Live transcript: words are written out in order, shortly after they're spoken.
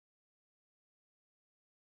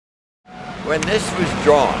When this was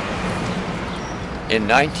drawn in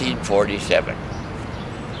 1947,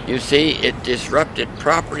 you see it disrupted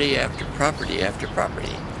property after property after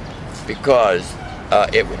property because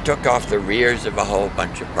it took off the rears of a whole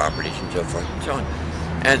bunch of properties and so forth and so on.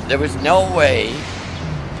 And there was no way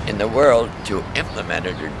in the world to implement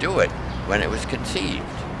it or do it when it was conceived.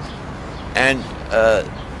 And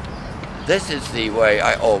this is the way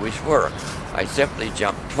I always work. I simply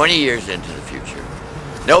jump 20 years into the future.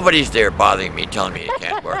 Nobody's there bothering me, telling me it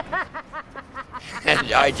can't work.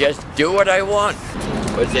 And I just do what I want.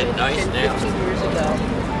 Was it nice now? 15 years ago.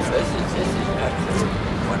 This is absolutely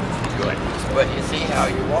wonderfully good. But you see how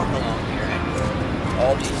you walk along here and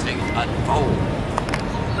all these things unfold.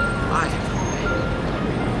 I am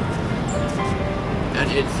amazed. And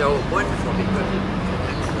it's so wonderful because it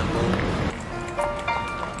connects the whole.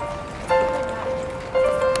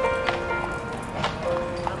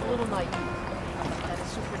 I'm a little naive. As a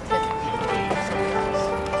superintendent,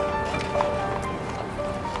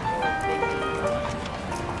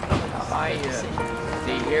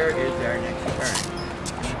 see, here is our next turn.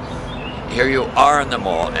 Here you are in the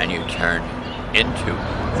mall and you turn into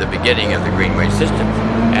the beginning of the Greenway system.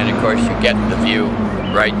 And of course you get the view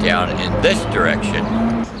right down in this direction.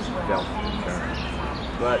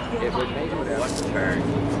 But it would make one turn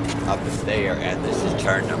up there, and this is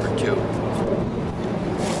turn number 2.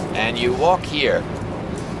 And you walk here.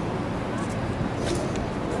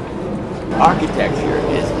 Architecture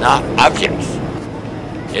is not objects.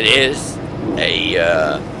 It is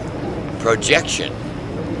a projection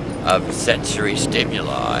of sensory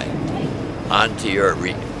stimuli onto your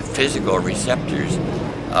physical receptors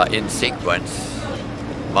in sequence,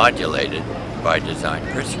 modulated by design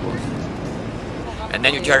principles. And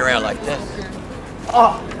then you turn around like this.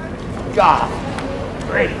 Oh, God,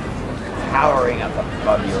 great. Towering up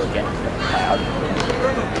above you against the clouds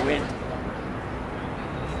of the wind.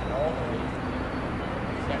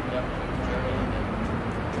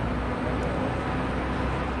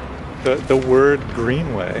 The word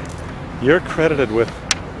Greenway, you're credited with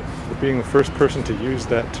being the first person to use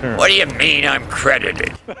that term. What do you mean I'm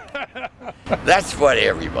credited? That's what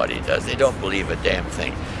everybody does. They don't believe a damn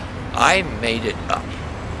thing. I made it up.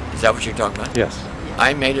 Is that what you're talking about? Yes.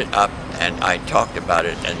 I made it up and I talked about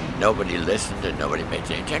it and nobody listened and nobody paid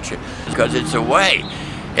any attention because it's a way.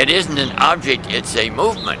 It isn't an object, it's a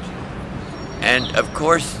movement. And of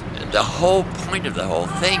course, the whole point of the whole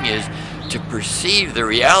thing is to perceive the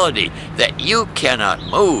reality that you cannot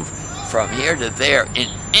move from here to there in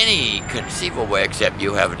any conceivable way except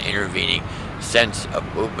you have an intervening sense of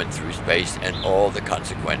movement through space and all the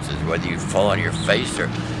consequences, whether you fall on your face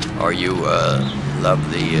or you love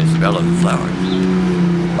the smell of the flowers.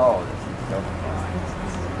 Oh,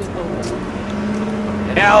 this is so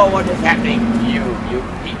fun. Now what is happening to you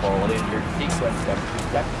people in your sequence of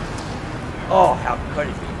perception? Oh, how could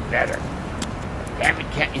it be better? Damn it,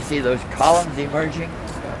 can't you see those columns emerging?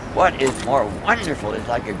 What is more wonderful is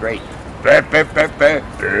like a great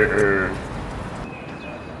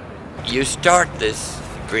You start this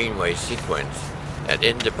Greenway sequence at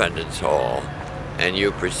Independence Hall and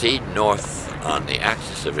you proceed north on the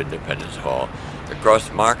axis of Independence Hall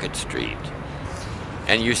across Market Street.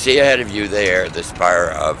 And you see ahead of you there the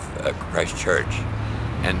spire of Christ Church.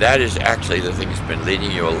 And that is actually the thing that's been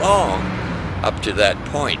leading you along up to that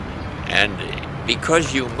point. And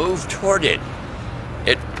because you move toward it,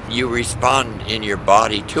 you respond in your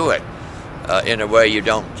body to it in a way you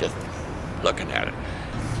don't just looking at it.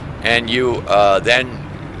 And you then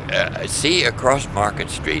see across Market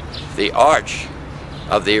Street the arch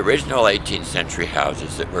of the original 18th century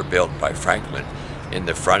houses that were built by Franklin in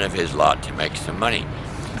the front of his lot to make some money.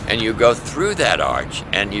 And you go through that arch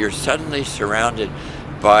and you're suddenly surrounded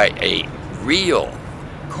by a real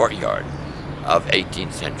courtyard of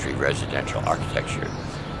 18th century residential architecture.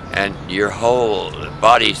 And your whole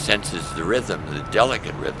body senses the rhythm, the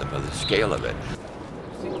delicate rhythm of the scale of it.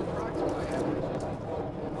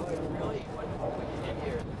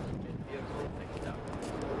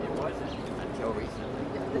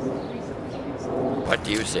 What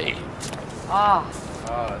do you see? Ah,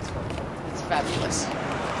 it's fabulous.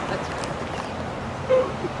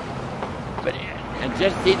 But and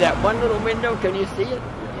just see that one little window. Can you see it?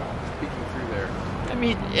 Peeking through there. I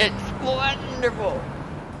mean, it's wonderful.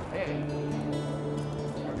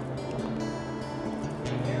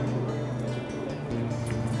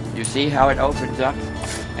 You see how it opens up,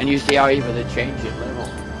 and you see how even the change in level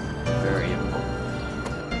is very important.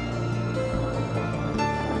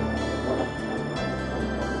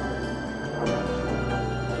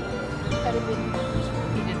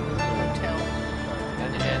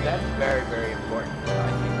 And that's very, very important, I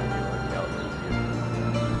think, in your hotel.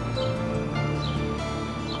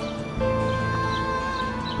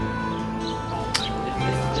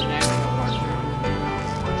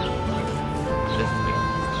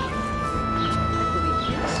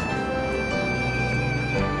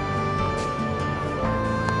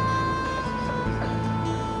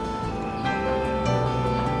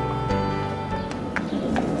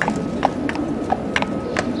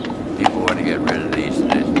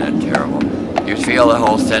 feel the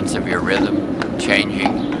whole sense of your rhythm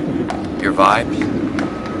changing, your vibes?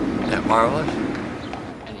 Isn't that marvelous?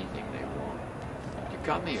 Anything they want. To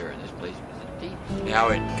come here, and this place was deep. Now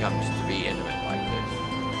it comes to be intimate like this.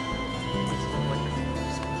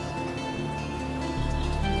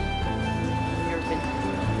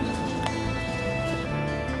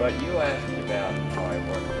 But you asked about how I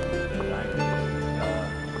work with the language.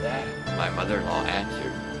 That my mother-in-law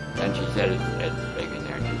answered, and she said, "Is Edmund Bacon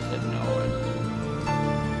there?" And she said, "No."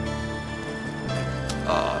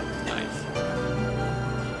 Nice.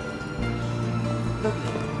 Look at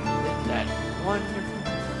it. Isn't that wonderful?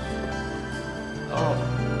 Oh.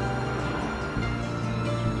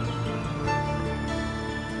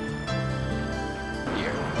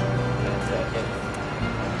 Here. That's it.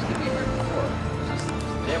 Used to be here before.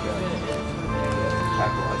 Never been in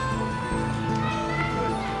psychological.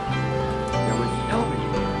 There was nobody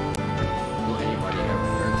there. Will anybody ever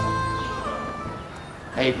heard of?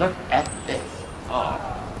 Hey, look at this. Oh.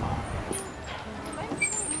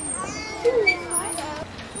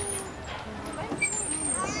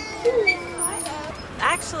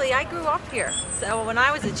 Actually, I grew up here. So when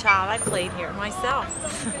I was a child, I played here myself.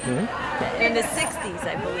 In the 60s,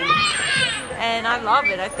 I believe. And I love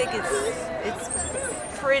it. I think it's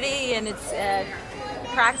pretty and it's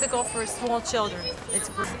practical for small children.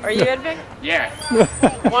 Are you Edmund? Yeah.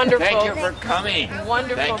 Wonderful. Thank you for coming.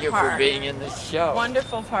 Wonderful Thank you park. for being in this show.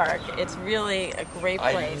 Wonderful park. It's really a great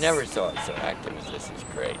place. I never saw it so active as this. Is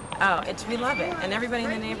great. Oh, we love it. And everybody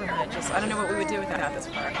in the neighborhood I don't know what we would do without this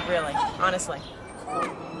park, really, honestly.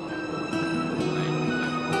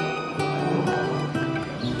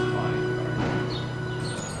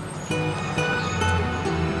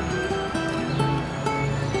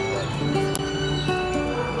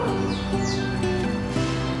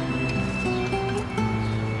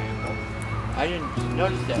 I didn't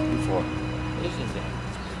notice that before. Isn't that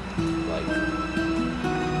like?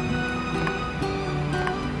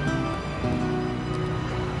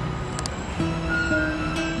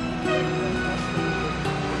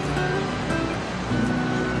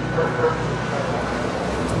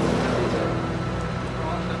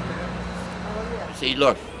 See,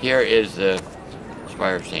 look, here is the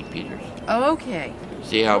spire of St. Peter's. Oh, okay.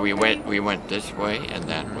 See how we went this way and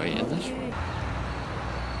that way and this way.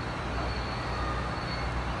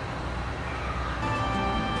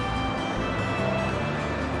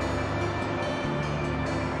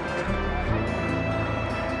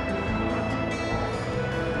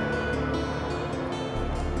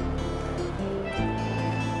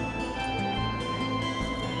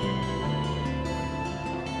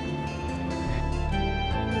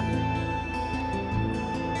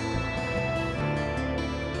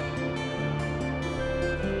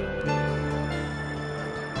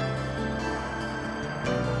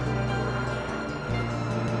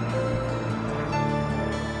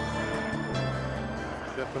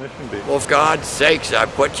 Definition be. Well, for God's sakes, I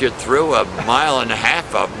put you through 1.5 miles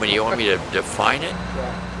of them and you want me to define it?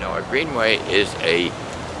 No, a greenway is a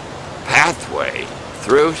pathway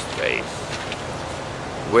through space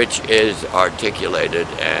which is articulated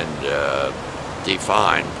and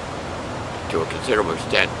defined to a considerable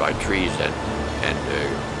extent by trees and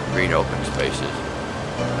green open spaces,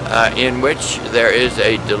 in which there is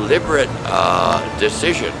a deliberate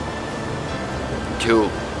decision to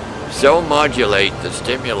so modulate the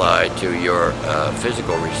stimuli to your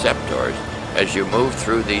physical receptors as you move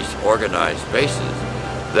through these organized spaces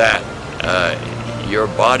that your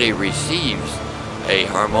body receives a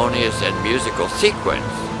harmonious and musical sequence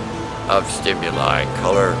of stimuli,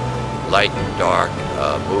 color, light and dark,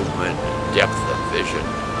 movement, depth of vision,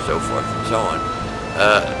 so forth and so on,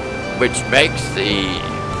 which makes the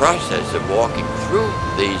process of walking through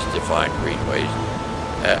these defined greenways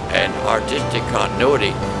an artistic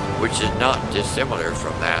continuity which is not dissimilar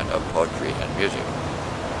from that of poetry and music.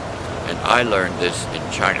 And I learned this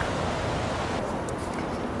in China.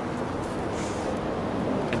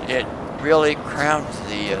 And it really crowns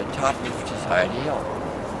the top of Society Hill.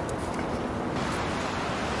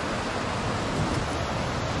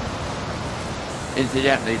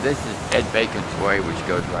 Incidentally, this is Ed Bacon's Way, which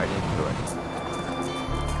goes right into it.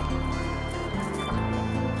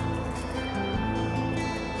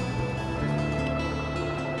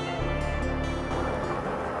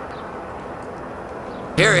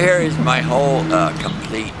 Here is my whole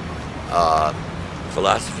complete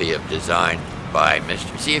philosophy of design by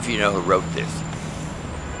Mr. See if you know who wrote this.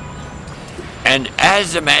 And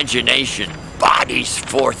as imagination bodies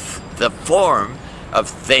forth the form of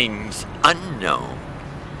things unknown,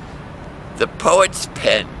 the poet's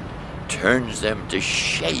pen turns them to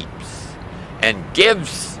shapes and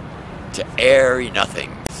gives to airy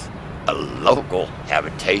nothings, a local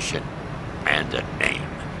habitation and a name.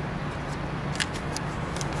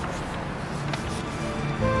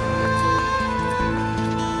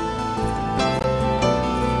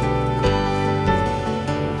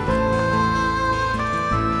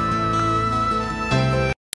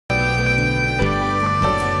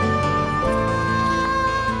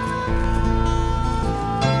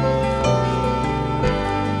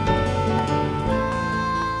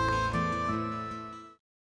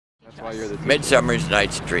 Midsummer's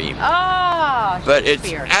Night's Dream. Ah, But it's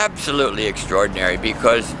Shakespeare. absolutely extraordinary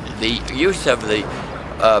because the use of the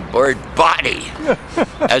word body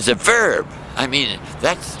as a verb, I mean,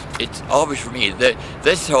 it's always for me.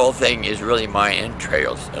 This whole thing is really my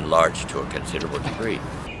entrails enlarged to a considerable degree.